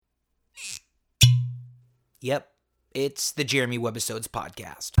Yep, it's the Jeremy Webbisodes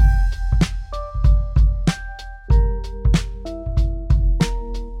podcast.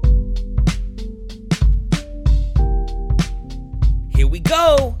 Here we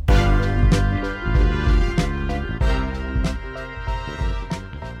go!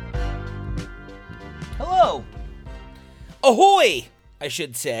 Hello! Ahoy, I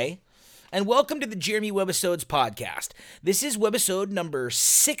should say. And welcome to the Jeremy Webbisodes podcast. This is Webbisode number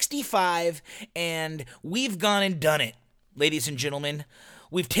 65, and we've gone and done it, ladies and gentlemen.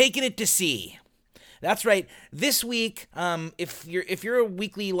 We've taken it to sea. That's right. This week, if you're a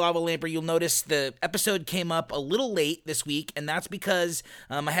weekly lava lamper, you'll notice the episode came up a little late this week, and that's because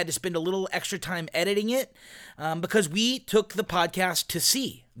I had to spend a little extra time editing it because we took the podcast to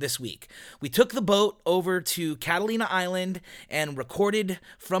sea this week. We took the boat over to Catalina Island and recorded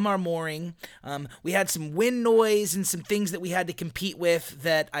from our mooring. We had some wind noise and some things that we had to compete with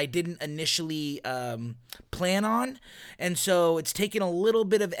that I didn't initially plan on, and so it's taken a little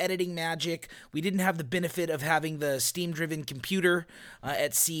bit of editing magic. We didn't have the benefit of having the steam-driven computer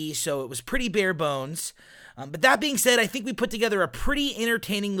at sea, so it was pretty bare bones. But that being said, I think we put together a pretty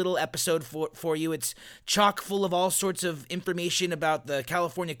entertaining little episode for you. It's chock full of all sorts of information about the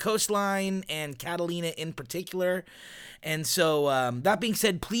California coastline and Catalina in particular. And so that being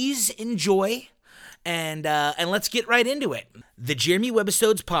said, please enjoy and let's get right into it. The Jeremy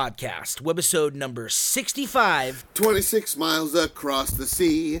Webbisodes podcast, Webbisode number 65. 26 miles across the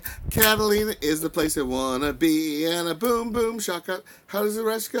sea, Catalina is the place I wanna be, and a boom boom shotgun. How does the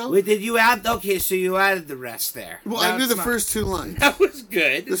rest go? Wait, did you add? Okay, so you added the rest there. Well, I knew the first two lines. That was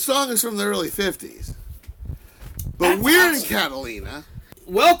good. The song is from the early 50s. But we're in Catalina.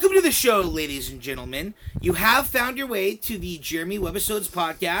 Welcome to the show, ladies and gentlemen. You have found your way to the Jeremy Webbisodes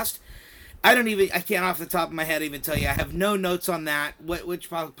podcast. I can't off the top of my head even tell you. I have no notes on that. Which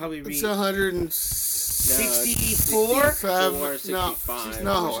probably read? It's 164? 65.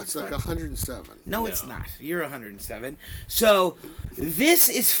 No, it's like 107. No, it's not. You're 107. So, this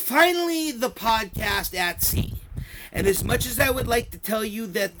is finally the podcast at sea. And as much as I would like to tell you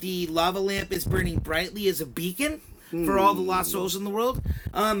that the lava lamp is burning brightly as a beacon for all the lost souls in the world,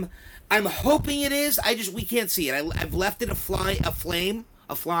 I'm hoping it is. We can't see it. I've left it a flame.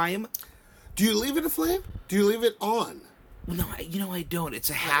 Do you leave it aflame? Do you leave it on? No, I don't. It's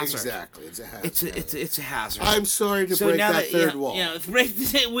a hazard. Exactly, it's a hazard. It's a hazard. I'm sorry to break that third wall.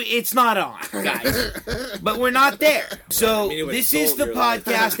 It's not on, guys. But we're not there. So this is the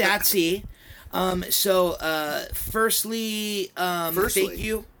podcast at sea. Firstly, thank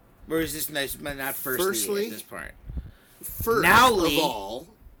you. Or is this not firstly at this part? First Nowly, of all,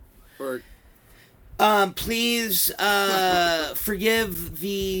 or please forgive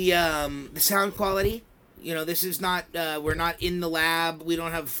the sound quality. You know, this is not, we're not in the lab. We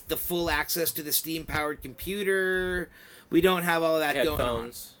don't have the full access to the steam-powered computer. We don't have all that going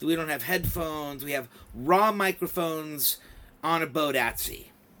on. We don't have headphones. We have raw microphones on a boat at sea.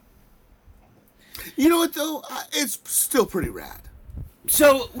 You know what, though? It's still pretty rad.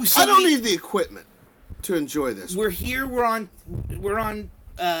 So I don't need the equipment to enjoy this. We're here. We're on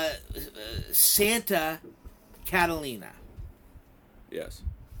Santa Catalina. Yes.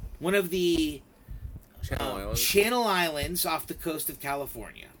 One of the Channel Islands off the coast of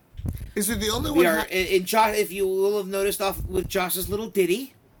California. Is it the only We one? are in Josh. If you will have noticed, off with Josh's little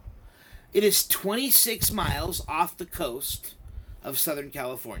ditty, it is 26 miles off the coast of Southern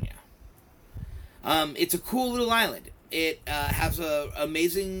California. It's a cool little island. It has a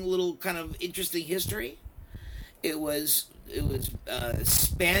amazing little kind of interesting history. It was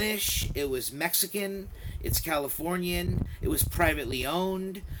Spanish. It was Mexican. It's Californian. It was privately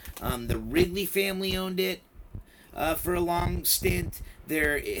owned. The Wrigley family owned it for a long stint.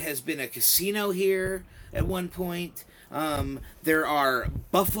 There has been a casino here at one point. There are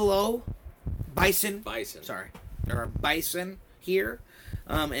bison. Sorry, there are bison here.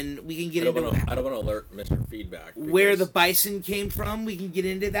 And we can get into. I don't want to alert Mr. Feedback. Where the bison came from, we can get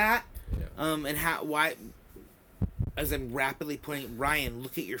into that. Yeah. And why. As I'm rapidly pointing, Ryan,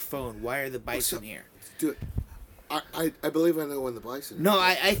 look at your phone. Why are the bison here? Do it. I believe I know when the bison are. No,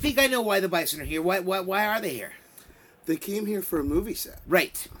 I think I know why the bison are here. Why are they here? They came here for a movie set.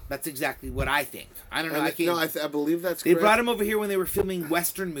 Right. That's exactly what I think. I don't know. I believe that's They correct. brought them over here when they were filming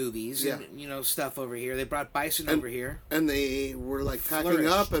Western movies and, stuff over here. They brought bison over here. And they were, like, packing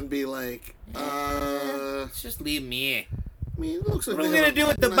up and be like, Let's just leave me in. I mean, it looks like What are we going to do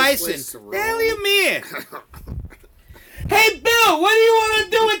with the nice bison? Leave me in. Hey, Bill, what do you want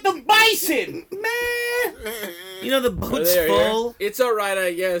to do with the bison? Man. The boat's full. Here. It's all right,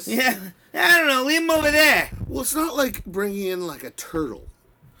 I guess. Yeah. I don't know. Leave him over there. Well, it's not like bringing in, like, a turtle.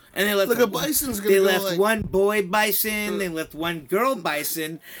 And they left. Like a bison's gonna They go left like, one boy bison. They left one girl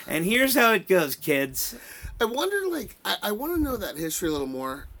bison. And here's how it goes, kids. I wonder, like, I want to know that history a little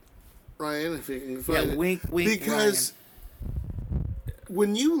more, Ryan, if you can find it. Wink, wink, because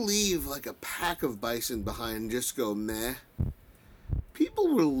when you leave, like, a pack of bison behind and just go, meh,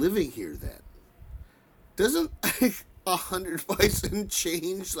 people were living here then. Doesn't, like, 100 bison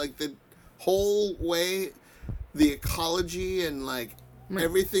change, like, the whole way the ecology and, like,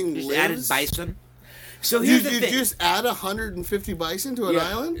 everything just lives? added bison. So here's the thing. You just add 150 bison to an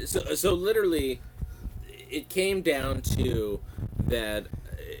island? So literally, it came down to that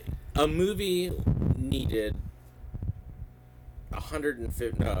a movie needed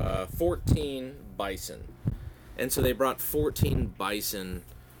 14 bison. And so they brought 14 bison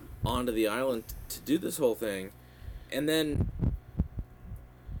onto the island to do this whole thing. And then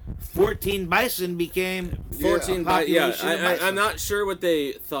 14 bison became 14 bison. Yeah, bison. I'm not sure what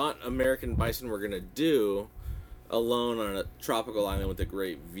they thought American bison were going to do alone on a tropical island with a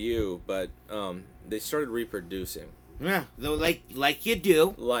great view, but they started reproducing. Yeah, though, like you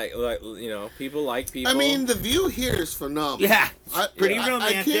do. Like people like people. I mean, the view here is phenomenal. Yeah, pretty I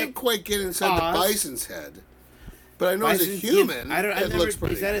romantic. can't quite get inside the bison's head, but I know as a human, it looks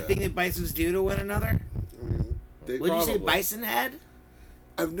pretty is that a good. thing that bisons do to one another? Would you say bison head?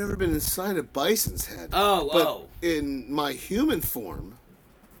 I've never been inside a bison's head. Oh. In my human form,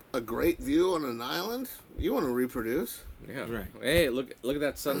 a great view on an island, you want to reproduce. Yeah. Right. Hey, look at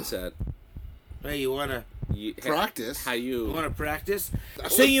that sunset. Hey, you want to practice? You want to practice?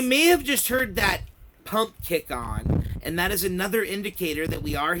 So you may have just heard that pump kick on, and that is another indicator that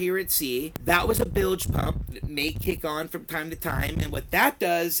we are here at sea. That was a bilge pump that may kick on from time to time, and what that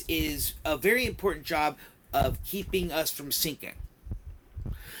does is a very important job of keeping us from sinking.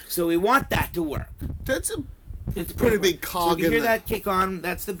 So we want that to work. It's a pretty big cog. So you hear that kick on,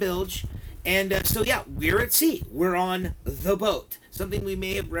 that's the bilge. And so yeah, we're at sea. We're on the boat. Something we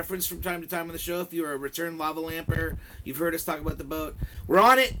may have referenced from time to time on the show. If you're a return lava lamper, you've heard us talk about the boat. We're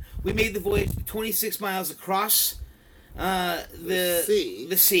on it. We made the voyage 26 miles across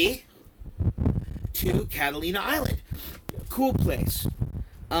the sea to Catalina Island. Cool place.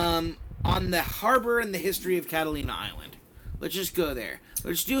 On the harbor and the history of Catalina Island. Let's just go there.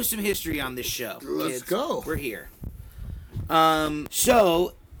 Let's do some history on this show. Let's go. We're here.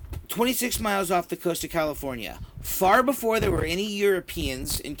 So, 26 miles off the coast of California. Far before there were any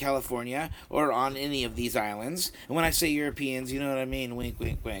Europeans in California or on any of these islands. And when I say Europeans, you know what I mean? Wink,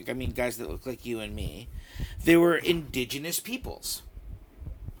 wink, wink. I mean guys that look like you and me. They were indigenous peoples.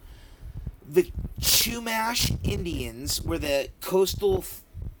 The Chumash Indians were the coastal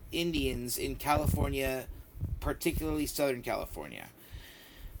Indians in California, particularly Southern California.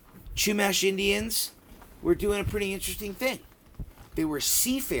 Chumash Indians were doing a pretty interesting thing. They were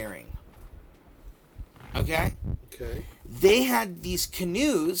seafaring. Okay? Okay. They had these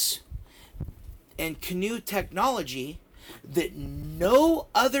canoes and canoe technology that no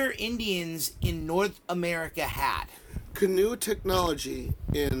other Indians in North America had. Canoe technology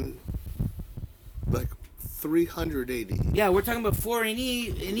in like 380. Yeah, we're talking before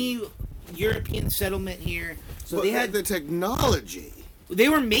any European settlement here. So but they had the technology. They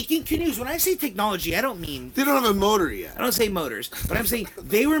were making canoes. When I say technology, I don't mean... They don't have a motor yet. I don't say motors, but I'm saying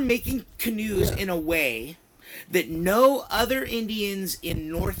they were making canoes in a way that no other Indians in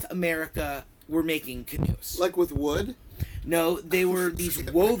North America were making canoes. Like with wood? No, they were these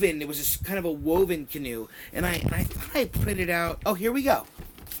woven... It was kind of a woven canoe. And I thought I printed out... Oh, here we go.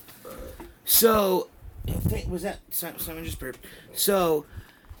 So... Was that... Someone just burped. So,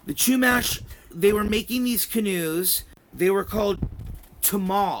 the Chumash, they were making these canoes. They were called...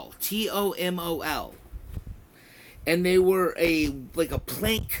 Tomol, Tomol, and they were a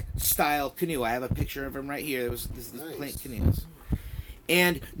plank style canoe. I have a picture of them right here. There was this nice. Plank canoes,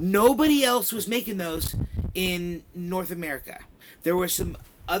 and nobody else was making those in North America. There were some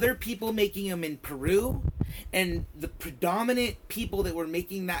other people making them in Peru, and the predominant people that were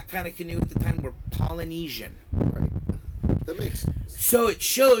making that kind of canoe at the time were Polynesian. Right. That makes sense. So it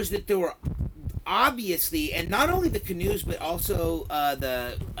shows that there were. Obviously, and not only the canoes, but also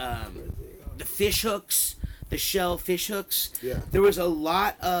the fish hooks, the shell fish hooks. Yeah. There was a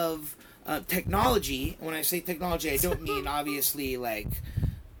lot of technology. When I say technology, I don't mean obviously IBM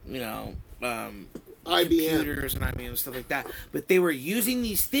computers and IBM and stuff like that. But they were using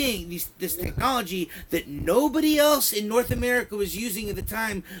this technology that nobody else in North America was using at the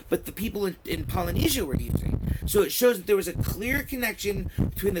time, but the people in Polynesia were using. So it shows that there was a clear connection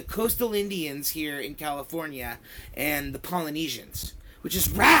between the coastal Indians here in California and the Polynesians, which is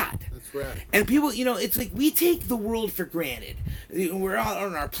rad. That's rad. And people, it's like we take the world for granted. We're out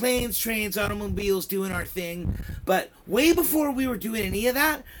on our planes, trains, automobiles doing our thing. But way before we were doing any of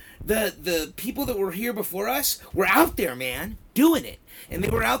that, the people that were here before us were out there, man, doing it. And they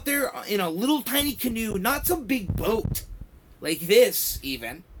were out there in a little tiny canoe, not some big boat like this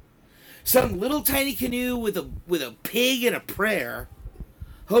even. Some little tiny canoe with a pig and a prayer,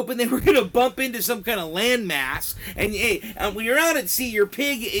 hoping they were going to bump into some kind of landmass. And hey, when you're out at sea, your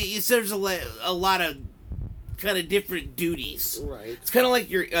pig, it serves a lot of kind of different duties. Right. It's kind of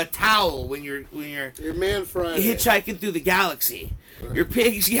like a towel when you're Your Man Friday. hitchhiking through the galaxy. Right. Your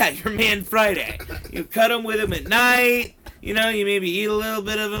pig's, your Man Friday. You cut them with them at night. You maybe eat a little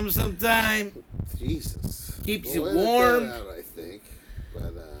bit of them sometime. Jesus. Keeps you warm. Out, I think. But,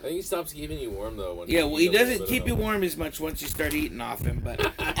 I think he stops keeping you warm, though. When he doesn't keep you warm as much once you start eating off him.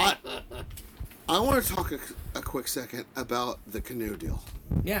 But I want to talk a quick second about the canoe deal.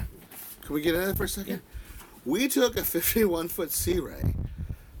 Yeah. Can we get into that for a second? Yeah. We took a 51-foot Sea Ray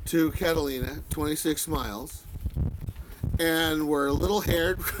to Catalina, 26 miles, and were a little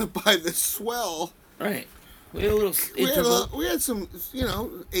haired by the swell. Right. We had some,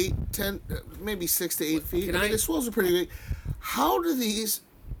 8, 10, maybe 6 to 8 feet. The swells are pretty big. How do these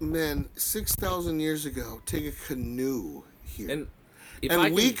men 6,000 years ago take a canoe here?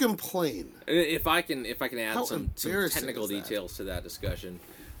 And we complain. If I can add some technical details to that discussion,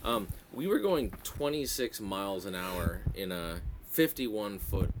 we were going 26 miles an hour in a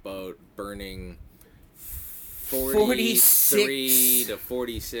 51-foot boat, burning 43 to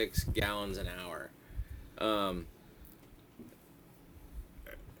 46 gallons an hour.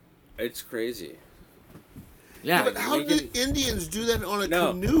 It's crazy. Yeah, but how did Indians do that on a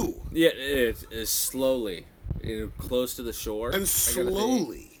canoe? Yeah, it's slowly, close to the shore. And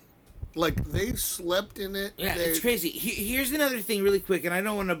slowly. Like, they slept in it. Yeah, it's crazy. Here's another thing really quick, and I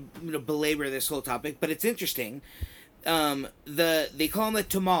don't want to belabor this whole topic, but it's interesting. They call them the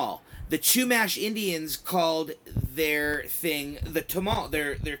Tamal. The Chumash Indians called their thing the Tamal,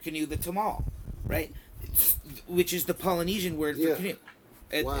 their canoe the Tamal, right? Which is the Polynesian word for canoe.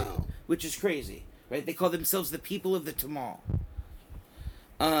 Wow. Which is crazy, right? They call themselves the people of the Tamal.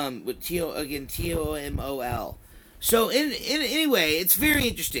 With T-O-M-O-L. So anyway, it's very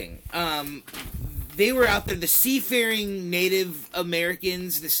interesting. They were out there, the seafaring Native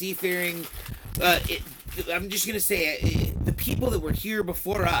Americans, the seafaring. I'm just gonna say, the people that were here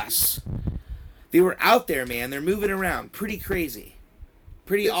before us, they were out there, man. They're moving around, pretty crazy,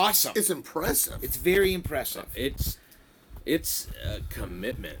 awesome. It's impressive. It's very impressive. It's a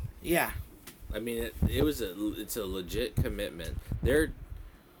commitment. Yeah. I mean, it's a legit commitment. They're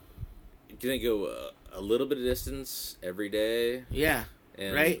gonna go a little bit of distance every day. Yeah.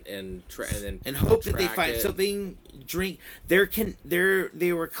 Right. And hope that they find something. Drink.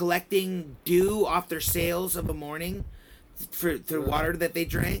 They were collecting dew off their sails of a morning for the water that they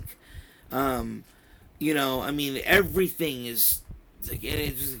drank. I mean, everything is like,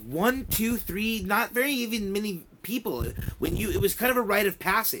 it's 1, 2, 3. Not very even many people. It was kind of a rite of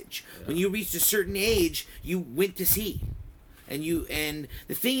passage. Yeah. When you reached a certain age, you went to sea. And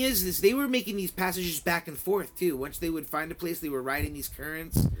the thing is they were making these passages back and forth too. Once they would find a place, they were riding these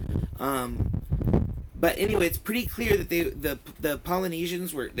currents. But anyway, it's pretty clear that the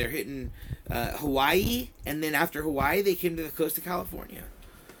Polynesians they're hitting Hawaii, and then after Hawaii, they came to the coast of California.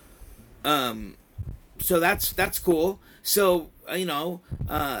 So that's cool. So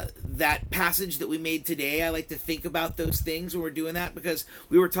that passage that we made today, I like to think about those things when we're doing that, because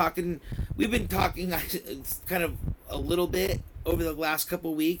we've been talking kind of a little bit over the last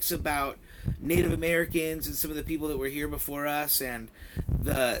couple weeks about Native Americans and some of the people that were here before us, and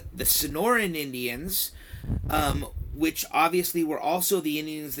the Sonoran Indians, which obviously were also the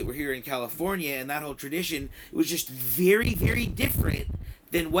Indians that were here in California, and that whole tradition was just very, very different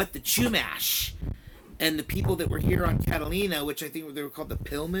than what the Chumash and the people that were here on Catalina, which I think they were called the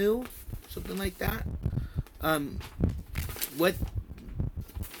Pilmu, something like that.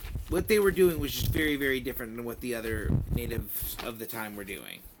 What they were doing was just very, very different than what the other natives of the time were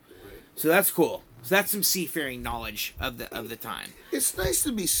doing. So that's cool. So that's some seafaring knowledge of the time. It's nice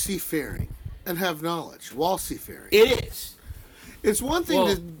to be seafaring and have knowledge while seafaring. It is. It's one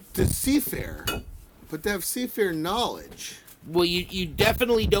thing to seafare, but to have seafaring knowledge. Well, you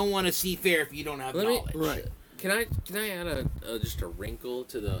definitely don't want to seafare if you don't have knowledge. Right. Can I add just a wrinkle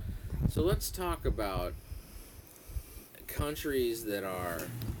to the? So let's talk about countries that are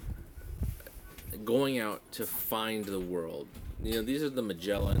going out to find the world. These are the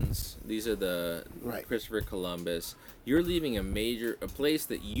Magellans. These are the Christopher Columbus. You're leaving a place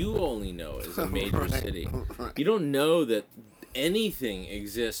that you only know is a major city. Right. You don't know that anything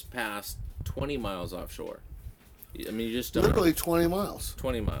exists past 20 miles offshore. I mean, you just don't literally know. 20 miles.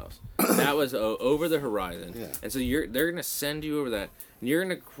 20 miles. That was over the horizon. Yeah. And so they're going to send you over that. And you're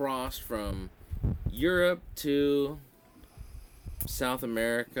going to cross from Europe to South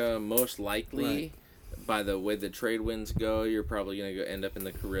America, most likely. Right. By the way the trade winds go, you're probably going to end up in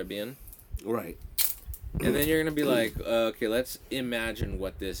the Caribbean. Right. And then you're going to be like, okay, let's imagine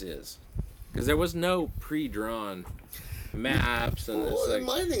what this is. Because there was no pre-drawn maps. And Well, it's like,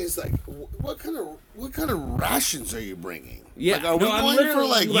 my thing is like, what kind of rations are you bringing? Yeah, like, are we I'm going literally- for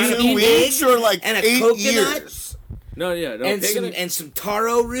like you want 2 an weeks egg or like and a 8 coconut? years? no, and some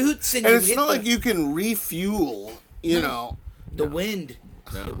taro roots, and And you it's hit not the, like you can refuel. You know, the wind.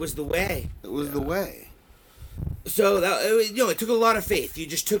 No. It was the way. it was the way. So that it took a lot of faith. You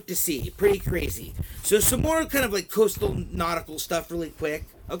just took to sea. Pretty crazy. So some more kind of like coastal nautical stuff, really quick.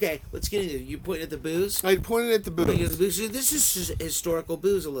 Okay, let's get into it. You pointing at the booze? I pointed at the Pointing at booze. the booze. So this is just historical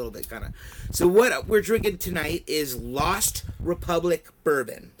booze a little bit, kind of. So what we're drinking tonight is Lost Republic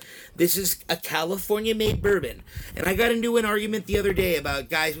Bourbon. This is a California-made bourbon, and I got into an argument the other day about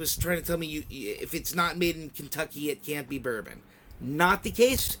guys was trying to tell me if it's not made in Kentucky, it can't be bourbon. Not the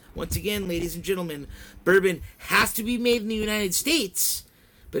case. Once again, ladies and gentlemen, bourbon has to be made in the United States,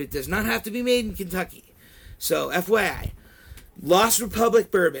 but it does not have to be made in Kentucky. So, FYI, Lost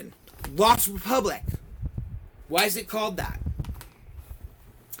Republic Bourbon. Lost Republic. Why is it called that?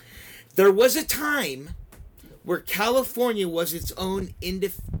 There was a time where California was its own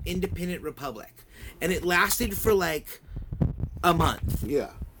independent republic, and it lasted for like a month,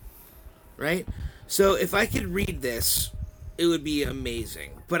 Yeah. right? So if I could read this, it would be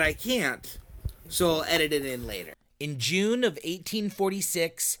amazing, but I can't, so I'll edit it in later. In June of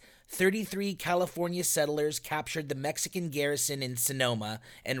 1846, 33 California settlers captured the Mexican garrison in Sonoma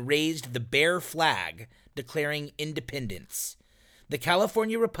and raised the Bear Flag, declaring independence. The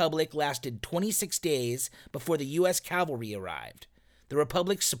California Republic lasted 26 days before the U.S. cavalry arrived. The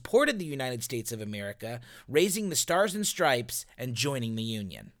Republic supported the United States of America, raising the Stars and Stripes and joining the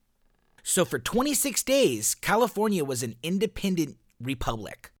Union. So for 26 days, California was an independent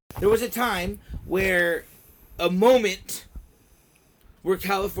republic. There was a time where a moment where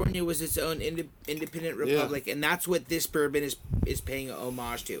California was its own independent republic, and that's what this bourbon is paying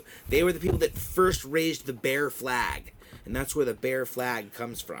homage to. They were the people that first raised the Bear Flag, and that's where the Bear Flag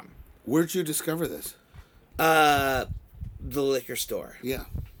comes from. Where'd you discover this? The liquor store, Yeah.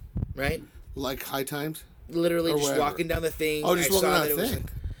 right? Like High Times? Literally Or just whatever. walking down the thing. Oh, just I walking saw down that the it was thing.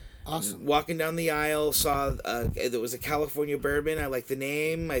 Awesome. walking down the aisle, saw there was a California bourbon. I liked the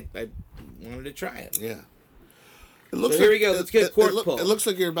name. I wanted to try it. Yeah. It looks So here we go. Let's get a cork pull. It looks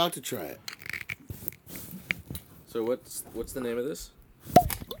like you're about to try it. so what's the name of this?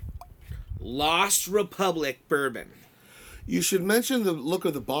 Lost Republic Bourbon. You should mention the look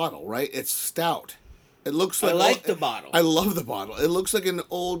of the bottle, right? It's stout. It looks like I like the bottle. I love the bottle. It looks like an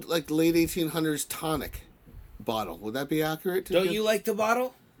old, like late 1800s tonic bottle. Would that be accurate? Don't you like the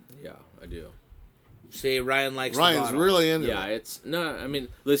bottle? Yeah, I do. Say Ryan likes the Ryan's bottle. really into Yeah, it. it's no. I mean,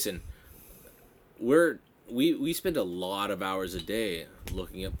 listen, we spend a lot of hours a day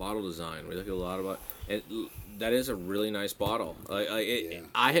looking at bottle design. We look at a lot about, and that is a really nice bottle.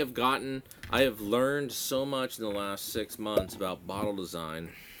 I have learned so much in the last 6 months about bottle design,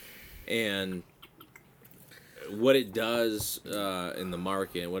 and what it does in the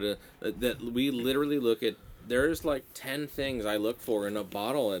market. That we literally look at. There's like 10 things I look for in a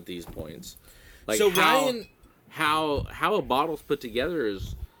bottle at these points. Like So how Ryan- how a bottle's put together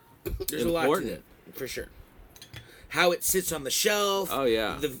is There's important. a lot to it, for sure. How it sits on the shelf. Oh,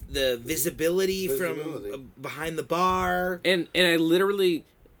 yeah. The visibility from behind the bar. And I literally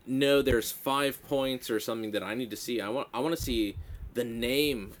know there's 5 points or something that I need to see. I want to see the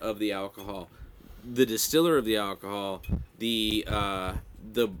name of the alcohol, the distiller of the alcohol, the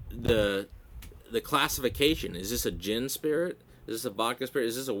classification. Is this a gin spirit? Is this a vodka spirit?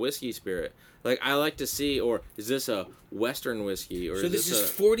 Is this a whiskey spirit? Like, I like to see, or is this a Western whiskey? Or So this is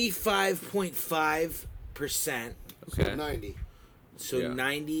 45.5%. Okay. So 90. So Yeah.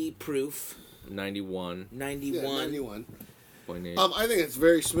 90 proof. 91.8. 91. Yeah, 91. I think it's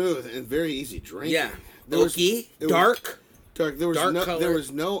very smooth and very easy drinking. Yeah. There was- Oaky. it was- Dark. Dark. There was Dark no. color. There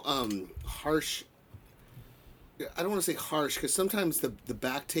was no harsh. I don't want to say harsh because sometimes the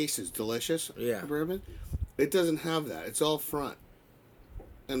back taste is delicious. Yeah. Bourbon. It doesn't have that. It's all front.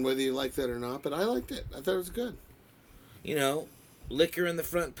 And whether you like that or not, but I liked it. I thought it was good. You know, liquor in the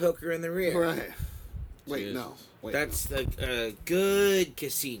front, poker in the rear. Right. Wait, Jesus. no. Wait, That's the good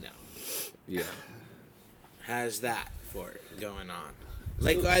casino Yeah. has that for it going on.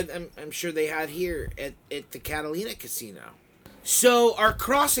 Like I'm sure they had here at the Catalina Casino. So our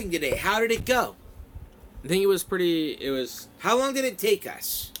crossing today, how did it go? I think it was pretty. How long did it take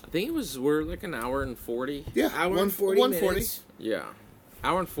us? I think we're like an hour and 40. Yeah, Hour and 40 minutes. Yeah.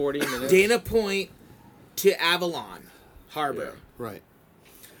 Hour and 40 minutes. Dana Point to Avalon Harbor. Yeah, right.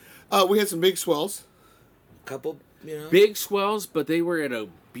 We had some big swells. Couple, Big swells, but they were at a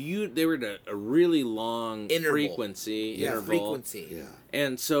really long frequency interval. Frequency. Yeah.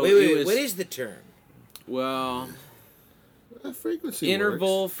 And so wait, what is the term? Well, frequency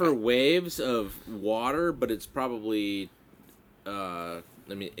interval works. for waves of water, but it's probably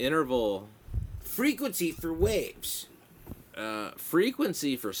interval Frequency for waves.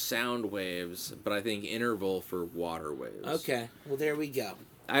 frequency for sound waves, but I think interval for water waves. Okay, well there we go.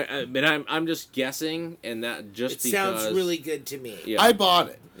 I'm just guessing, and that just because Sounds really good to me. Yeah. I bought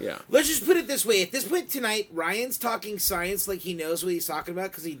it. Yeah. Let's just put it this way. At this point tonight, Ryan's talking science like he knows what he's talking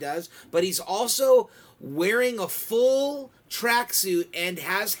about, because he does, but he's also wearing a full tracksuit and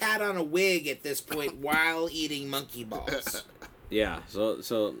has had on a wig at this point while eating monkey balls. Yeah.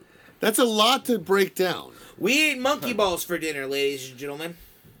 So That's a lot to break down. We ate monkey balls for dinner, ladies and gentlemen.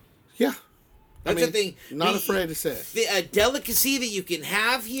 Yeah. That's the thing. Not afraid to say it. A delicacy that you can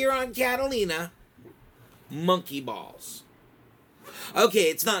have here on Catalina, monkey balls. Okay,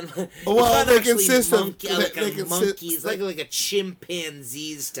 it's not. Well, it's not they actually consist of- monkey, they- like they a consist- monkey. It's like a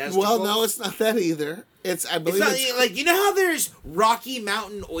chimpanzee's testicles. Well, no, it's not that either. I It's believe not it's like, you know how there's Rocky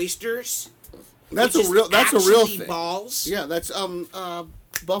Mountain oysters. that's which a is real actually thing. Balls. Yeah, that's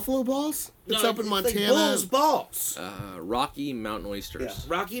buffalo balls. It's up in like Montana. bull's balls. Rocky Mountain oysters. Yeah.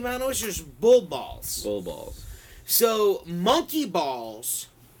 Rocky Mountain oysters, bull balls. Bull balls. So monkey balls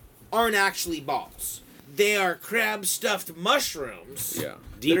aren't actually balls. They are crab stuffed mushrooms. Yeah.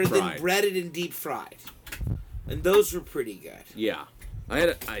 That Deep are then fried. breaded and deep fried. And those were pretty good. Yeah.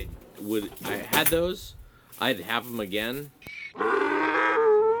 I had those. I'd have them again.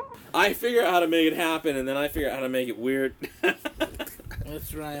 I figure out how to make it happen, and then I figure out how to make it weird.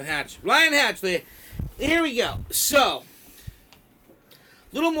 That's Ryan Hatch. Ryan Hatch, here we go. So,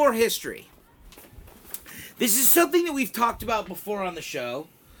 a little more history. This is something that we've talked about before on the show.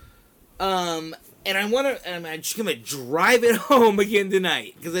 And I'm just going to drive it home again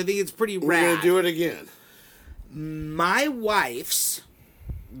tonight, because I think it's pretty rad. We're gonna do it again. My wife's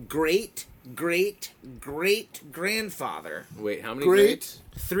great-great-great-grandfather. Wait, how many Great. grades?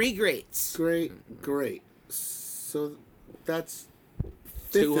 3 greats. Great. So that's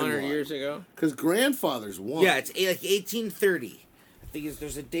 200 years ago? Because grandfather's one. Yeah, it's like 1830. I think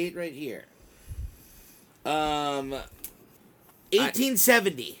there's a date right here.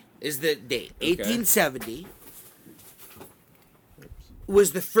 1870 is the date. Okay. 1870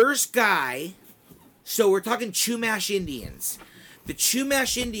 was the first guy. So we're talking Chumash Indians. The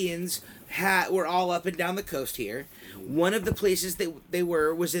Chumash Indians were all up and down the coast here. One of the places that they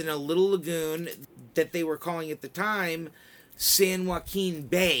was in a little lagoon that they were calling at the time San Joaquin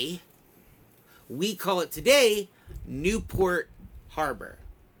Bay. We call it today Newport Harbor.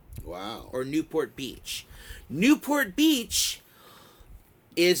 Wow. Or Newport Beach. Newport Beach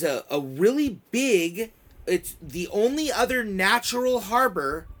is a really big, it's the only other natural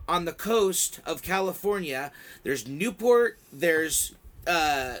harbor on the coast of California. There's Newport, there's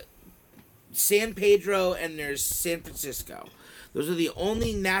San Pedro, and there's San Francisco. Those are the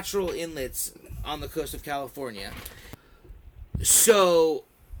only natural inlets on the coast of California. So,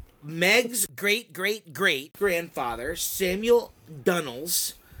 Meg's great-great-great-grandfather, Samuel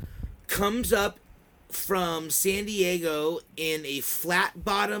Dunnels, comes up from San Diego in a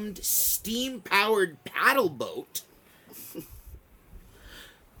flat-bottomed, steam-powered paddle boat.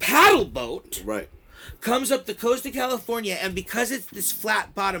 Right. Comes up the coast of California, and because it's this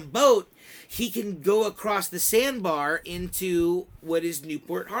flat-bottomed boat, he can go across the sandbar into what is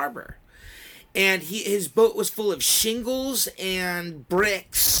Newport Harbor. And his boat was full of shingles and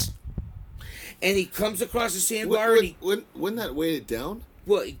bricks. And he comes across the sandbar. Wouldn't that weigh it down?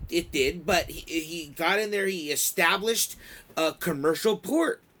 Well, it did, but he got in there. He established a commercial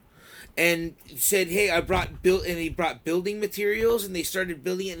port, and said, "Hey, he brought building materials, and they started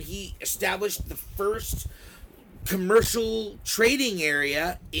building it. And he established the first commercial trading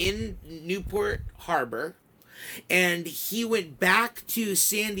area in Newport Harbor." And he went back to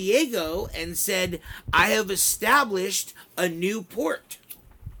San Diego and said, "I have established a new port."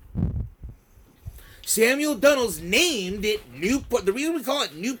 Samuel Dunnels named it Newport. The reason we call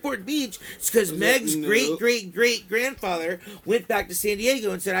it Newport Beach is because Meg's great-great-great-grandfather went back to San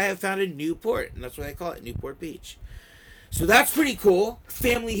Diego and said, "I have found a new port." And that's why they call it Newport Beach. So that's pretty cool.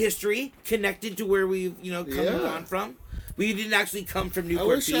 Family history connected to where we've, come on from. We didn't actually come from I Newport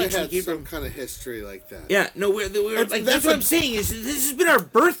wish Beach. I We had came some from... kind of history like that. Yeah, no, we're like, that's what I'm saying. Is this has been our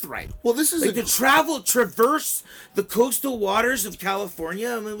birthright. Well, this is like to traverse the coastal waters of California.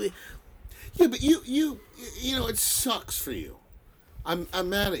 I mean, Yeah, but you know, it sucks for you. I'm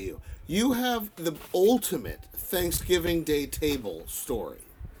mad at you. You have the ultimate Thanksgiving Day table story.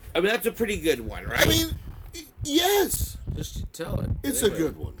 I mean, that's a pretty good one, right? I mean, yes, Just tell it. it's Anyway. a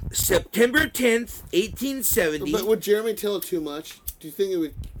good one. September 10th, 1870. But would Jeremy tell it too much? Do you think it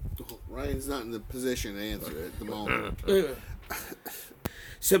would? Ryan's not in the position to answer it at the moment.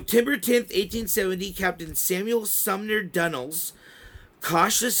 September 10th, 1870, Captain Samuel Sumner Dunnels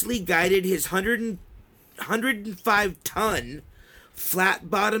cautiously guided his 105-ton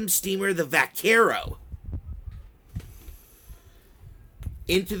flat-bottom steamer, the Vaquero,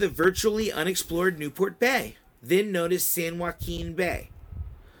 into the virtually unexplored Newport Bay, then known as San Joaquin Bay.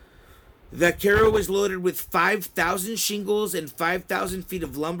 The Vaquero was loaded with 5,000 shingles and 5,000 feet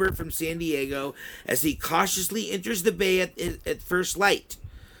of lumber from San Diego as he cautiously enters the bay at first light.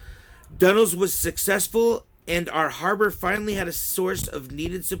 Dunnels was successful, and our harbor finally had a source of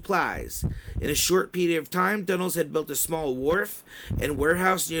needed supplies. In a short period of time, Dunnels had built a small wharf and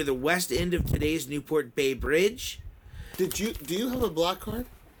warehouse near the west end of today's Newport Bay Bridge. Do you have a black card?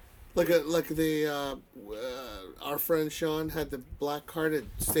 Our friend Sean had the black card at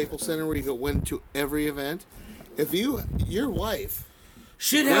Staples Center where you went to every event. If your wife,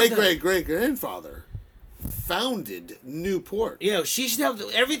 Should have great grandfather, founded Newport. You know, she should have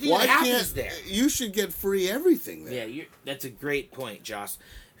everything that happens there. You should get free everything there. Yeah, that's a great point, Joss.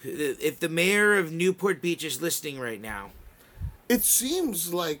 If the mayor of Newport Beach is listening right now, it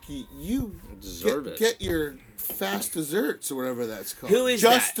seems like you deserve it. Get your fast desserts or whatever that's called. who is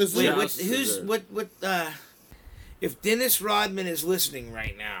Just that? Desserts. Wait, if Dennis Rodman is listening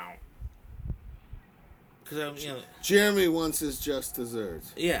right now, because I'm, Jeremy wants his Just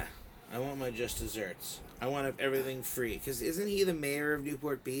Desserts. yeah, I want my just desserts. I want everything free. Because isn't he the mayor of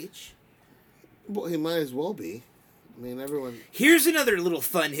Newport Beach? Well, he might as well be. I mean, everyone. Here's another little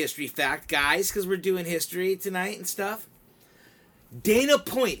fun history fact, guys, because we're doing history tonight and stuff. Dana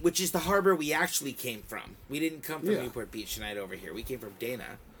Point, which is the harbor we actually came from. We didn't come from Newport Beach tonight over here. We came from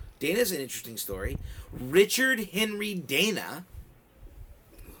Dana. Dana's an interesting story. Richard Henry Dana,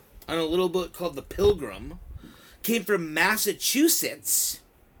 on a little boat called The Pilgrim, came from Massachusetts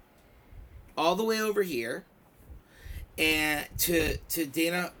all the way over here and to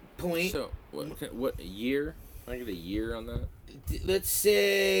Dana Point. So, what year? Can I get a year on that? Let's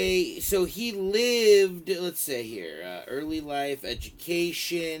say, so he lived, let's say here, early life,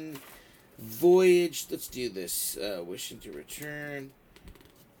 education, voyage, let's do this, wishing to return,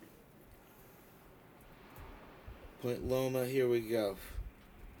 Point Loma, here we go,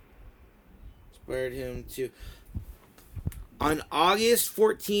 inspired him to, on August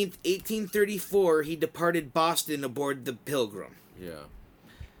 14th, 1834, he departed Boston aboard the Pilgrim. Yeah.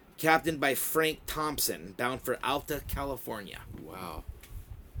 Captained by Frank Thompson, bound for Alta, California. Wow.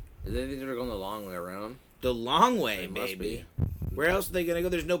 Is they think they're going the long way around? The long way, They must maybe. be. Where else are they going to go?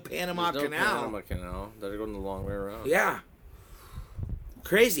 There's no Panama There's no Canal. Panama Canal. They're going the long way around. Yeah.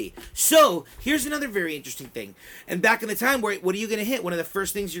 Crazy. So, here's another very interesting thing. And back in the time, what are you going to hit? One of the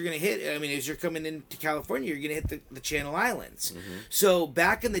first things you're going to hit, I mean, as you're coming into California, you're going to hit the Channel Islands. Mm-hmm. So,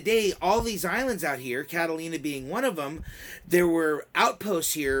 back in the day, all these islands out here, Catalina being one of them, there were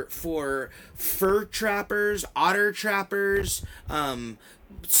outposts here for fur trappers, otter trappers,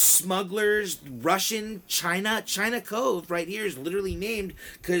 smugglers, China Cove right here is literally named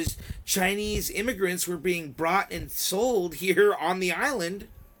because Chinese immigrants were being brought and sold here on the island.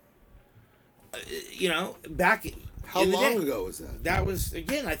 Back How in the long day. ago was that? That was,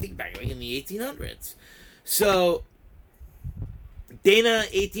 again, I think back in the 1800s. So Dana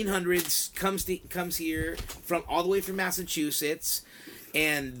 1800s comes here from all the way from Massachusetts,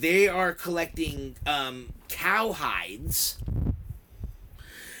 and they are collecting cow hides.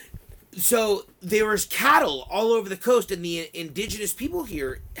 So there was cattle all over the coast, and the indigenous people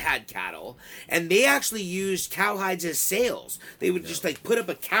here had cattle, and they actually used cow hides as sails. They would just put up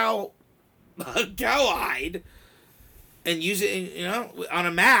a cow hide and use it, on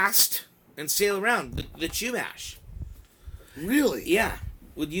a mast and sail around the Chumash. Really? Yeah,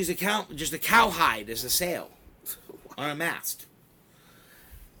 would use just a cow hide as a sail on a mast.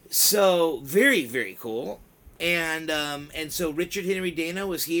 So very, very cool. And so Richard Henry Dana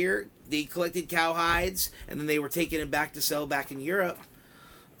was here. They collected cow hides, and then they were taking them back to sell back in Europe.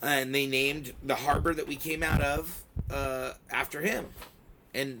 And they named the harbor that we came out of after him.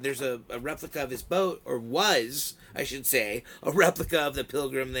 And there's a replica of his boat, or was I should say, a replica of the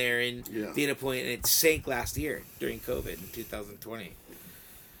Pilgrim there in Yeah. Dana Point, and it sank last year during COVID in 2020.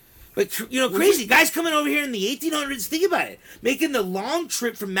 But, you know, crazy. Guys coming over here in the 1800s, think about it. Making the long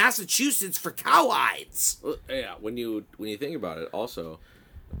trip from Massachusetts for cow hides. Well, yeah, when you think about it, also,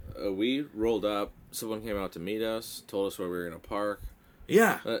 we rolled up, someone came out to meet us, told us where we were going to park.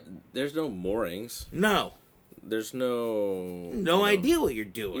 Yeah. There's no moorings. No. There's no idea what you're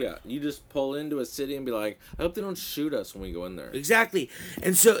doing. Yeah, you just pull into a city and be like, I hope they don't shoot us when we go in there. Exactly.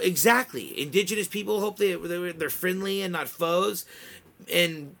 And so, indigenous people hope they're friendly and not foes.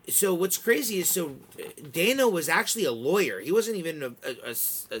 And so what's crazy is, so Dana was actually a lawyer. He wasn't even a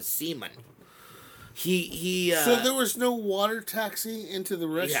seaman. He So there was no water taxi into the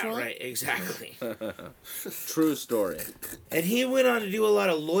restaurant? Yeah, right, exactly. True story. And he went on to do a lot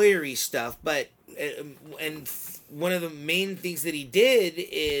of lawyery stuff, but and one of the main things that he did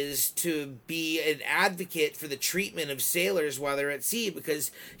is to be an advocate for the treatment of sailors while they're at sea,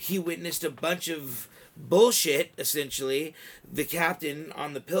 because he witnessed a bunch of bullshit, essentially. The captain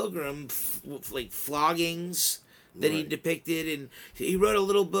on the Pilgrim, like floggings that he depicted, and he wrote a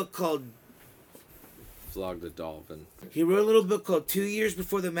little book called Flog the Dolphin. He wrote a little book called 2 Years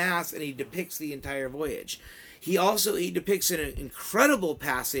Before the Mast, and he depicts the entire voyage. He depicts an incredible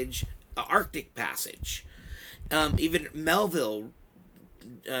passage, an Arctic passage. Even Melville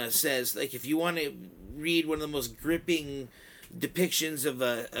says, like, if you want to read one of the most gripping depictions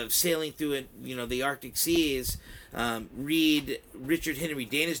of sailing through the Arctic seas, read Richard Henry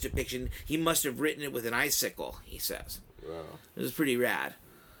Dana's depiction. He must have written it with an icicle, he says. Wow. It was pretty rad.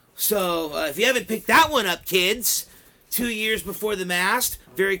 So, if you haven't picked that one up, kids, 2 Years Before the Mast,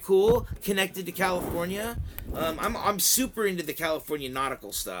 very cool, connected to California. I'm super into the California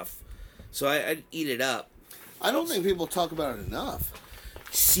nautical stuff, so I'd eat it up. I don't think people talk about it enough.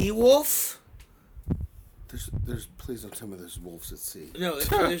 Seawolf? There's please don't tell me there's wolves at sea. No,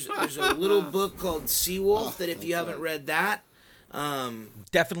 there's a little book called Seawolf that if you haven't read that,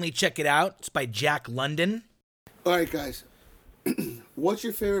 definitely check it out. It's by Jack London. All right, guys. What's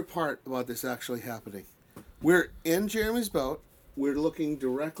your favorite part about this actually happening? We're in Jeremy's boat. We're looking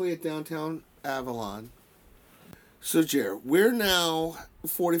directly at downtown Avalon. So, Jer, we're now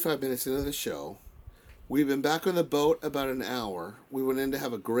 45 minutes into the show. We've been back on the boat about an hour. We went in to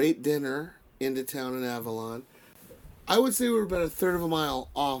have a great dinner into town in Avalon. I would say we're about a third of a mile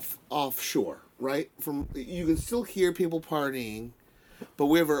offshore, right? You can still hear people partying, but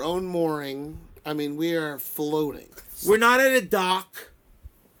we have our own mooring. I mean, we are floating. We're not at a dock.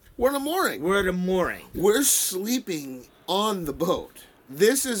 We're at a mooring. We're at a mooring. We're sleeping on the boat.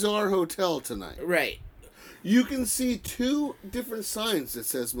 This is our hotel tonight. Right. You can see two different signs that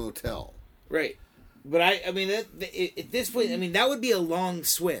says motel. Right. But I mean, at this point, I mean, that would be a long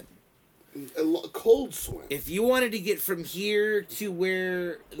swim. A cold swim. If you wanted to get from here to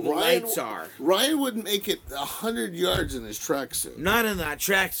where the lights are. Ryan wouldn't make it 100 yards in his tracksuit. Not in that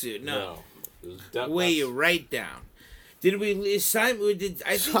tracksuit, no. Weigh you right down. Simon's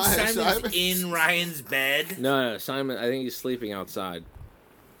in Ryan's bed? No, Simon, I think he's sleeping outside.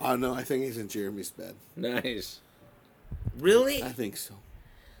 Oh, no, I think he's in Jeremy's bed. Nice. Really? I think so.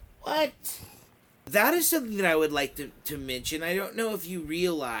 What? That is something that I would like to mention. I don't know if you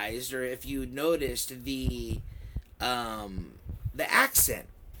realized or if you noticed the accent.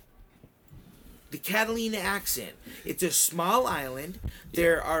 The Catalina accent. It's a small island.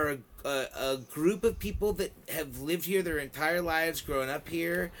 There are a group of people that have lived here their entire lives, grown up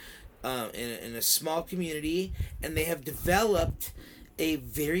here, in a small community, and they have developed a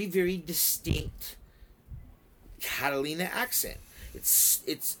very, very distinct Catalina accent.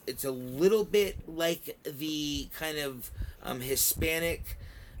 It's a little bit like the kind of Hispanic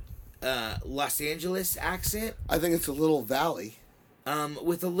Los Angeles accent. I think it's a little valley.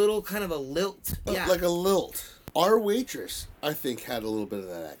 With a little kind of a lilt. Yeah. Like a lilt. Our waitress, I think, had a little bit of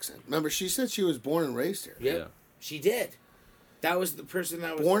that accent. Remember, she said she was born and raised here. Yep. Yeah. She did. That was the person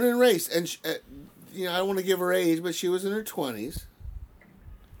that was... Born and raised. And, I don't want to give her age, but she was in her 20s.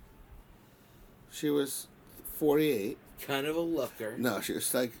 She was 48. Kind of a looker. No, she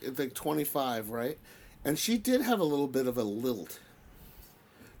was like 25, right? And she did have a little bit of a lilt.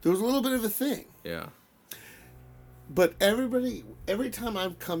 There was a little bit of a thing. Yeah. But every time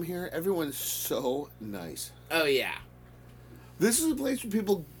I've come here, everyone's so nice. Oh, yeah. This is a place where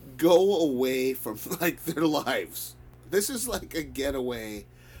people go away from, like, their lives. This is like a getaway.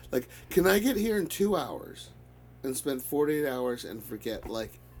 Like, can I get here in 2 hours and spend 48 hours and forget,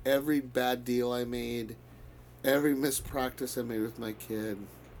 like, every bad deal I made, every mispractice I made with my kid?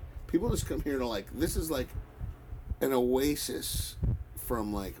 People just come here to, like, this is like an oasis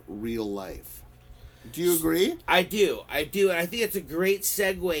from, like, real life. Do you agree? I do. And I think it's a great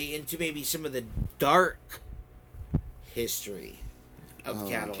segue into maybe some of the dark history of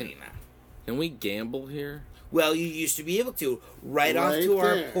Catalina. Can we gamble here? Well, you used to be able to. Right off to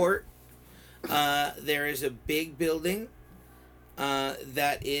our port, there is a big building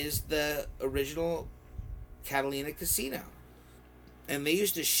that is the original Catalina Casino. And they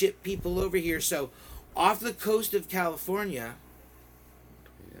used to ship people over here. So, off the coast of California,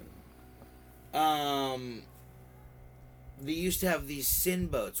 they used to have these sin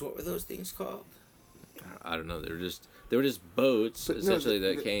boats. What were those things called? I don't know. They were just boats, but essentially,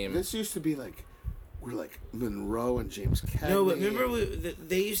 that came... This used to be like... We're like Monroe and James Cagney. No, but remember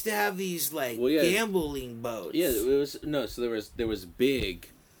they used to have these gambling boats. Yeah, it was So there was big,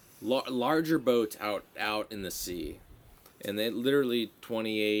 larger boats out in the sea, and they literally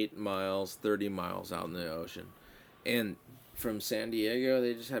 28 miles, 30 miles out in the ocean, and from San Diego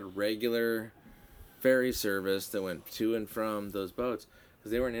they just had regular ferry service that went to and from those boats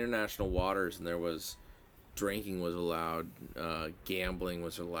because they were in international waters, and there was drinking was allowed, gambling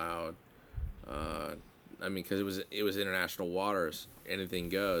was allowed. I mean, because it was international waters, anything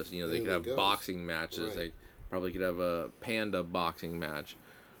goes. They could have boxing matches. Right. They probably could have a panda boxing match.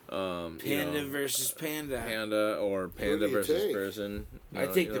 Panda versus panda. Panda or panda versus person. I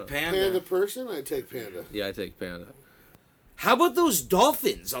take the panda. Panda person, I take panda. Yeah, I take panda. How about those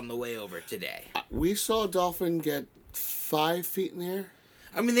dolphins on the way over today? We saw a dolphin get 5 feet in the air.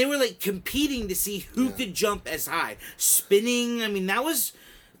 I mean, they were competing to see who could jump as high. Spinning, I mean, that was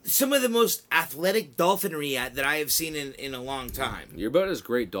some of the most athletic dolphinry that I have seen in a long time. Your boat has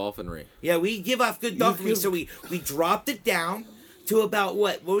great dolphinry. Yeah, we give off good dolphinry, so we dropped it down to about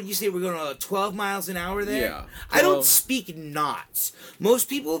what would you say we're going to 12 miles an hour there? Yeah. I don't speak knots. Most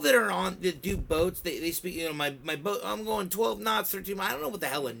people that do boats, they speak, my boat, I'm going 12 knots, 13 miles. I don't know what the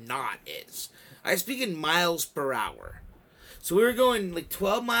hell a knot is. I speak in miles per hour. So we were going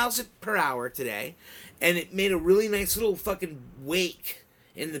 12 miles per hour today, and it made a really nice little fucking wake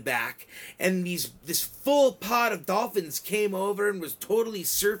in the back, and this full pod of dolphins came over and was totally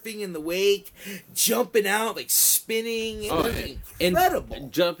surfing in the wake, jumping out, spinning. Incredible.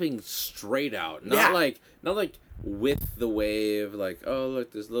 And jumping straight out. Not like with the wave, oh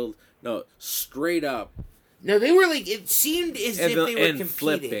look, this little straight up. No, they were it seemed as if they were competing.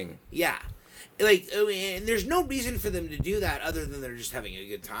 Flipping. Yeah. And there's no reason for them to do that other than they're just having a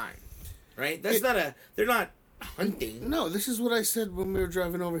good time. Right? They're not hunting. No, this is what I said when we were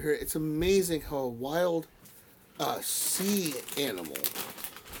driving over here. It's amazing how a wild sea animal.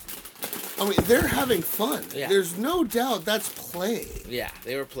 I mean, they're having fun. Yeah. There's no doubt that's play. Yeah,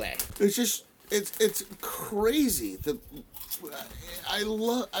 they were playing. It's just it's crazy. I'd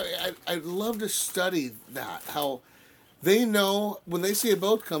love to study that, how they know when they see a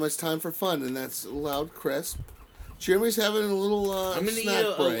boat come, it's time for fun, and that's loud, crisp. Jeremy's having a little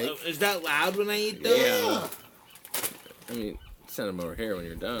snack break. Is that loud when I eat those? Yeah. I mean, send them over here when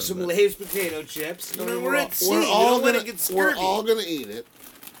you're done. Some Lay's potato chips. We're at sea. We're all gonna eat it.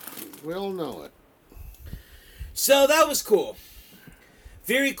 We all know it. So that was cool.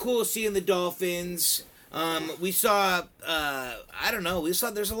 Very cool seeing the dolphins. We saw,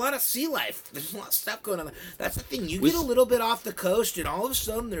 there's a lot of sea life. There's a lot of stuff going on. That's the thing. You get a little bit off the coast, and all of a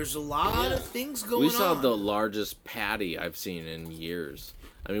sudden, there's a lot of things going on. We saw the largest patty I've seen in years.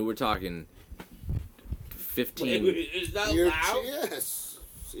 I mean, we're talking 15... Is that loud? Yes.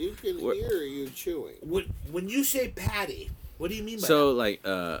 So you can hear you chewing. When you say patty, what do you mean by that? So,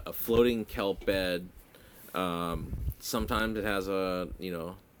 a floating kelp bed. Sometimes it has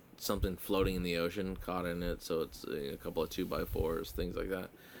something floating in the ocean caught in it, so it's a couple of 2x4s, things like that.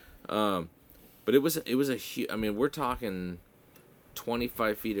 But it was a huge. I mean, we're talking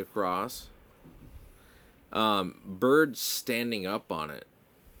 25 feet across. Birds standing up on it.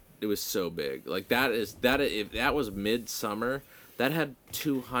 It was so big. If that was midsummer, that had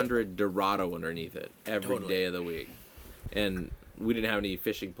 200 Dorado underneath it every day of the week, and we didn't have any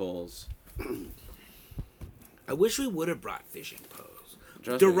fishing poles. I wish we would have brought fishing poles.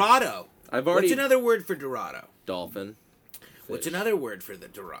 Dorado. What's another word for Dorado? Dolphin. What's another word for the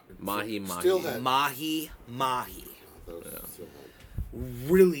Dorado? Mahi. Mahi. Yeah.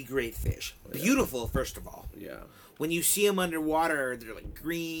 Really great fish. Yeah. Beautiful, first of all. Yeah. When you see them underwater, they're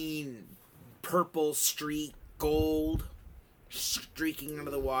green, purple, streak, gold, streaking under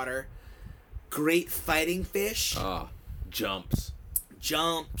the water. Great fighting fish. Jumps.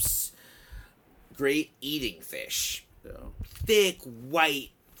 Great eating fish. Yeah. Thick, white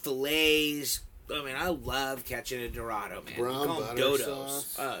fillets. I mean, I love catching a Dorado, man. Brown we call them butter dodos.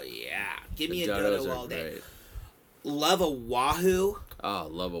 sauce. Oh, yeah. Give me The a dodos dodo are all day. great. love a wahoo. Oh,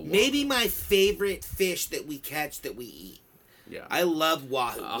 love a wahoo. Maybe my favorite fish that we catch that we eat. Yeah. I love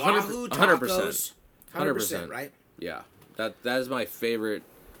wahoo. 100%. Wahoo tacos. 100%, right? Yeah. That is my favorite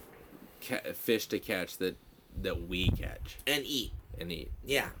fish to catch that we catch. And eat.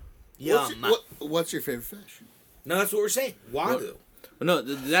 Yeah. What's your favorite fish? No, that's what we're saying. Wahoo. No,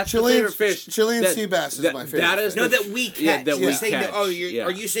 that's Chilean, the favorite fish. Chilean sea bass is my favorite. That is that we catch. Yeah, that we catch.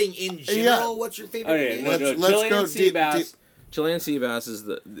 Are you saying in general? What's your favorite? Okay, fish? Let's go sea deep. bass. Chilean sea bass is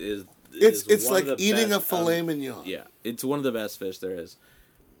It's one like of the eating best, a filet mignon. Yeah, it's one of the best fish there is.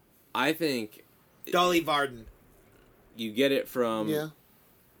 I think Dolly Varden. you get it from Yeah.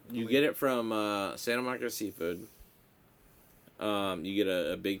 You get it from Santa Monica Seafood. You get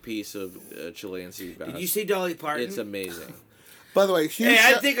a big piece of Chilean sea bass. Did you say Dolly Parton? It's amazing. By the way,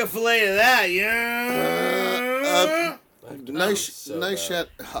 I'd take a fillet of that. Yeah. Nice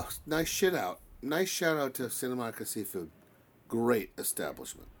shout out to Santa Monica Seafood. Great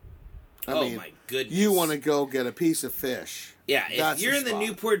establishment. I mean, my goodness. You want to go get a piece of fish. Yeah, that's if you're in the spot.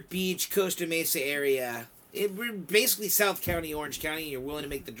 Newport Beach, Costa Mesa area, we're basically South County, Orange County, you're willing to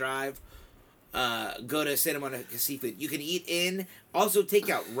make the drive, go to Santa Monica Seafood. You can eat in, also take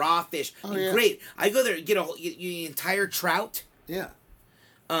out raw fish. Yeah. Great. I go there and get an entire trout. Yeah.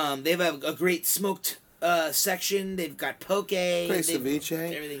 They have a great smoked section. They've got poke. Great ceviche.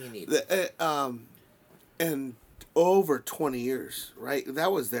 Everything you need. And over 20 years, right?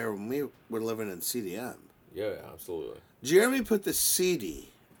 That was there when we were living in CDM. Yeah, absolutely. Jeremy put the CD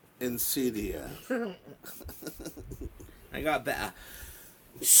in CDM. I got that.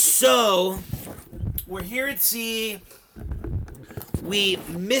 So, we're here at sea. We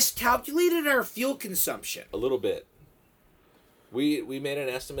miscalculated our fuel consumption. A little bit. We made an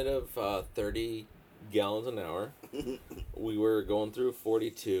estimate of 30 gallons an hour. We were going through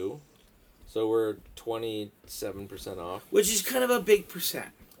 42, so we're 27% off. Which is kind of a big percent.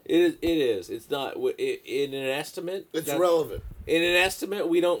 It is. It's not in an estimate. It's relevant. In an estimate,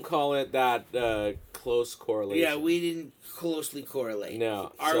 we don't call it that close correlation. Yeah, we didn't closely correlate.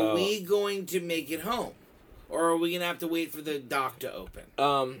 No. Are we going to make it home, or are we gonna have to wait for the dock to open?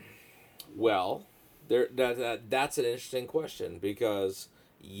 Well, that's an interesting question because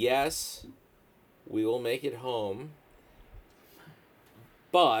yes, we will make it home,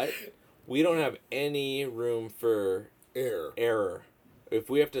 but we don't have any room for error. If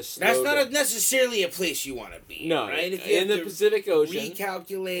we have to slow that's not necessarily a place you want to be. No, right? If you in the Pacific Ocean,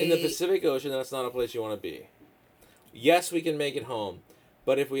 recalculate. In the Pacific Ocean, that's not a place you want to be. Yes, we can make it home,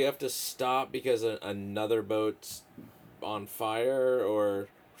 but if we have to stop because another boat's on fire or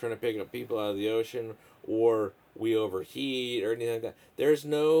trying to pick up people out of the ocean or we overheat or anything like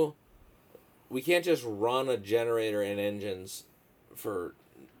that, we can't just run a generator and engines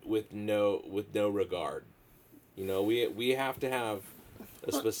with no regard. You know, we have to have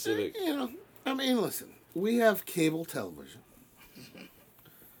a specific. Listen, we have cable television.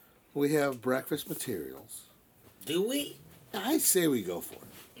 We have breakfast materials. Do we? I say we go for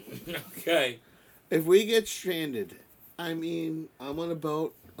it. Okay. If we get stranded, I'm on a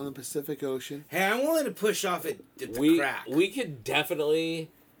boat on the Pacific Ocean. Hey, I'm willing to push off at the crack. We could definitely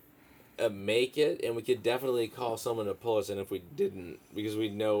make it, and we could definitely call someone to pull us in if we didn't, because we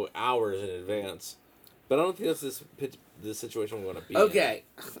know hours in advance. But I don't think that's the situation we want to be in. Okay.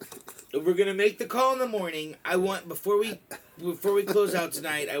 We're gonna make the call in the morning. I want before we close out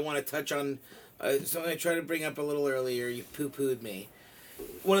tonight. I want to touch on something I tried to bring up a little earlier. You poo-pooed me.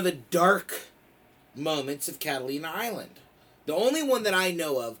 One of the dark moments of Catalina Island. The only one that I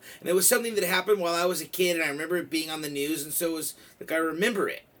know of, and it was something that happened while I was a kid, and I remember it being on the news, and so it was I remember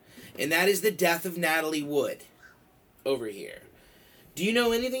it, and that is the death of Natalie Wood over here. Do you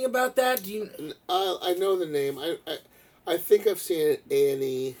know anything about that? I know the name. I think I've seen an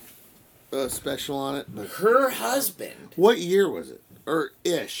A&E special on it. But her husband. What year was it? Or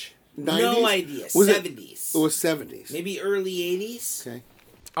ish? 90s? No idea. 70s. It was 70s. Maybe early 80s. Okay.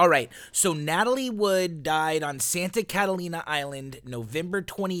 All right. So Natalie Wood died on Santa Catalina Island, November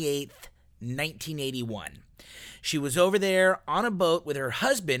 28th, 1981. She was over there on a boat with her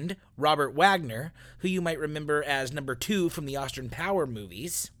husband, Robert Wagner, who you might remember as number 2 from the Austin Power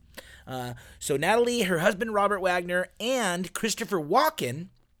movies. So Natalie, her husband, Robert Wagner, and Christopher Walken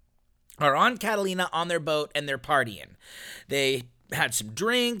are on Catalina on their boat, and they're partying. They had some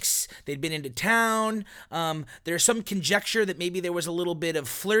drinks. They'd been into town. There's some conjecture that maybe there was a little bit of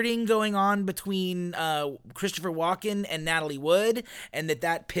flirting going on between Christopher Walken and Natalie Wood, and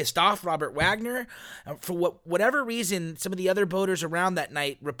that pissed off Robert Wagner. For whatever reason, some of the other boaters around that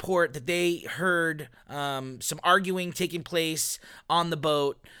night report that they heard some arguing taking place on the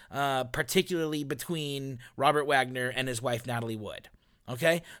boat, particularly between Robert Wagner and his wife Natalie Wood.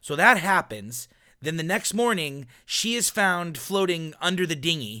 Okay, so that happens. Then the next morning, she is found floating under the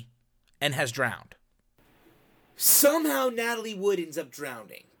dinghy and has drowned. Somehow Natalie Wood ends up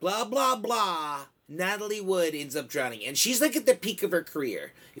drowning. Blah, blah, blah. Natalie Wood ends up drowning. And she's like at the peak of her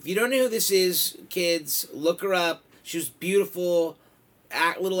career. If you don't know who this is, kids, look her up. She was beautiful,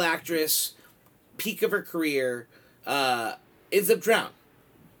 little actress, peak of her career, ends up drowned.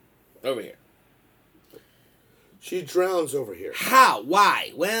 Over here. She drowns over here. How?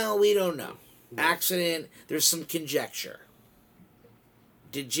 Why? Well, we don't know. Accident. There's some conjecture.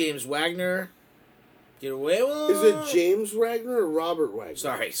 Did James Wagner get away with it? Is it James Wagner or Robert Wagner?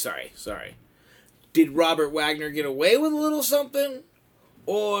 Sorry. Did Robert Wagner get away with a little something?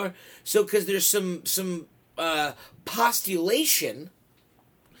 Or, so, because there's some postulation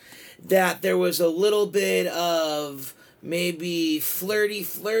that there was a little bit of maybe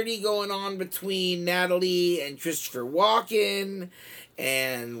flirty going on between Natalie and Christopher Walken,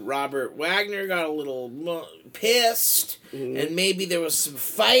 and Robert Wagner got a little pissed, and maybe there was some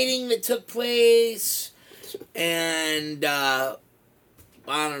fighting that took place, and I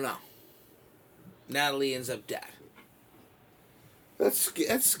don't know. Natalie ends up dead. That's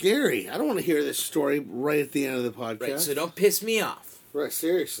scary. I don't want to hear this story right at the end of the podcast. Right, so don't piss me off. Right,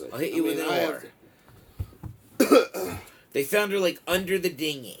 seriously. I'll hit you with an oar. They found her like under the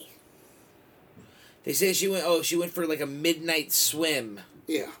dinghy. They say she went for like a midnight swim.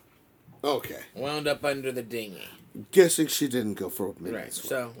 Yeah. Okay. Wound up under the dinghy. Guessing she didn't go for a midnight swim.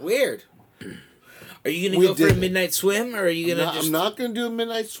 So weird. Are you gonna go for a midnight swim, or are you gonna? I'm not gonna do a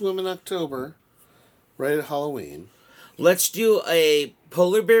midnight swim in October, right at Halloween. Let's do a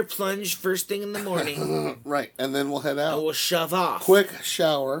polar bear plunge first thing in the morning. Right, and then we'll head out. And we'll shove off. Quick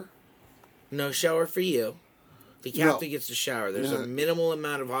shower. No shower for you. The captain gets to shower. There's a minimal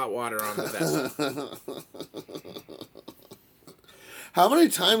amount of hot water on the vessel. How many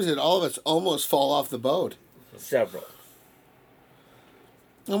times did all of us almost fall off the boat? Several.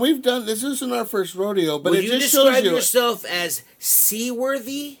 And we've done, this isn't our first rodeo, but Would it you just shows you. describe yourself as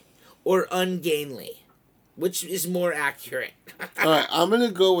seaworthy or ungainly? Which is more accurate? All right, I'm gonna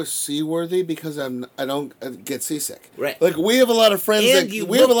go with seaworthy because I don't get seasick. Right. Like we have a lot of friends And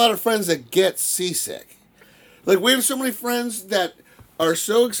have a lot of friends that get seasick. Like we have so many friends that are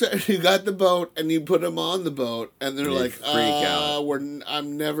so excited you got the boat and you put them on the boat and they're like, freak out.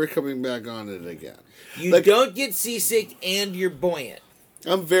 I'm never coming back on it again. You don't get seasick and you're buoyant.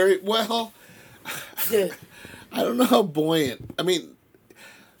 I'm very well. I don't know how buoyant. I mean,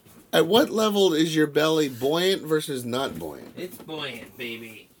 at what level is your belly buoyant versus not buoyant? It's buoyant,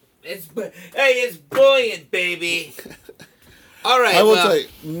 baby. It's buoyant, baby. All right. I will tell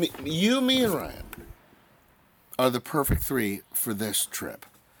you, me, and Ryan are the perfect three for this trip.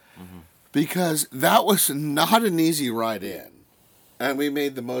 Mm-hmm. Because that was not an easy ride in. And we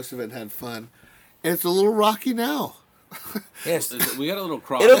made the most of it and had fun. And it's a little rocky now. Yes, we got a little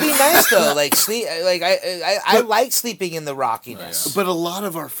cross. It'll be nice though. Like sleep. Like I like sleeping in the rockiness. But a lot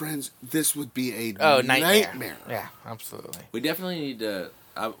of our friends, this would be a nightmare. Yeah, absolutely. We definitely need to.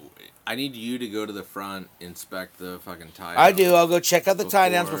 I need you to go to the front, inspect the fucking tie. I do. I'll go check out the tie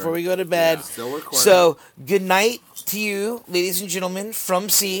downs before we go to bed. Yeah, still recording. So good night to you, ladies and gentlemen from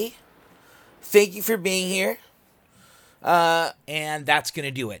sea. Thank you for being here. And that's going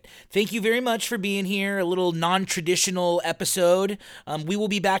to do it. Thank you very much for being here. A little non-traditional episode. We will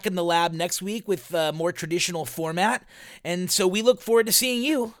be back in the lab next week with a more traditional format. And so we look forward to seeing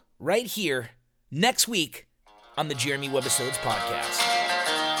you right here next week on the Jeremy Webbisodes podcast.